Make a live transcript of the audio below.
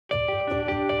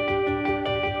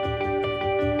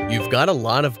You've got a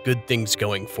lot of good things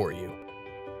going for you.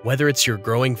 Whether it's your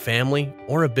growing family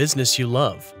or a business you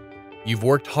love, you've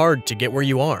worked hard to get where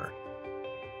you are.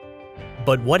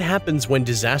 But what happens when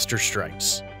disaster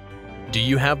strikes? Do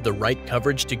you have the right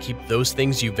coverage to keep those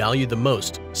things you value the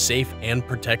most safe and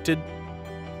protected?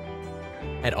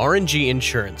 At RNG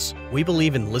Insurance, we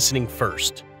believe in listening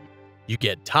first. You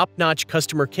get top-notch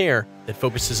customer care that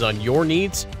focuses on your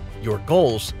needs, your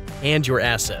goals, and your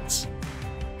assets.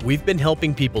 We've been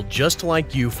helping people just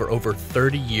like you for over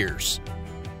 30 years.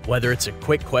 Whether it's a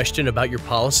quick question about your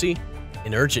policy,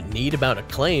 an urgent need about a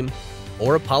claim,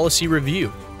 or a policy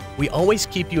review, we always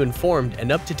keep you informed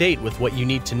and up to date with what you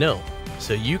need to know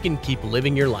so you can keep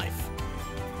living your life.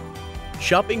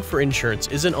 Shopping for insurance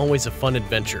isn't always a fun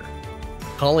adventure.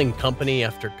 Calling company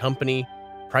after company,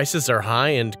 prices are high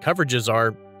and coverages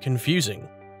are confusing.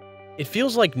 It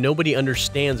feels like nobody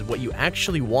understands what you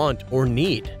actually want or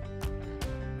need.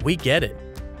 We get it.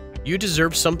 You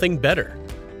deserve something better.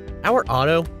 Our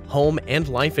auto, home, and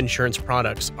life insurance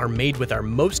products are made with our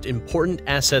most important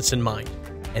assets in mind,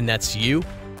 and that's you,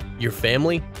 your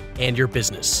family, and your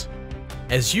business.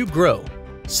 As you grow,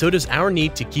 so does our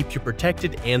need to keep you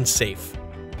protected and safe.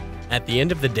 At the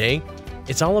end of the day,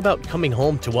 it's all about coming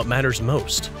home to what matters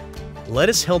most. Let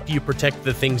us help you protect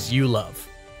the things you love.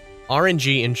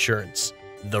 RNG Insurance,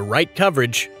 the right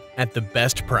coverage at the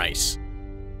best price.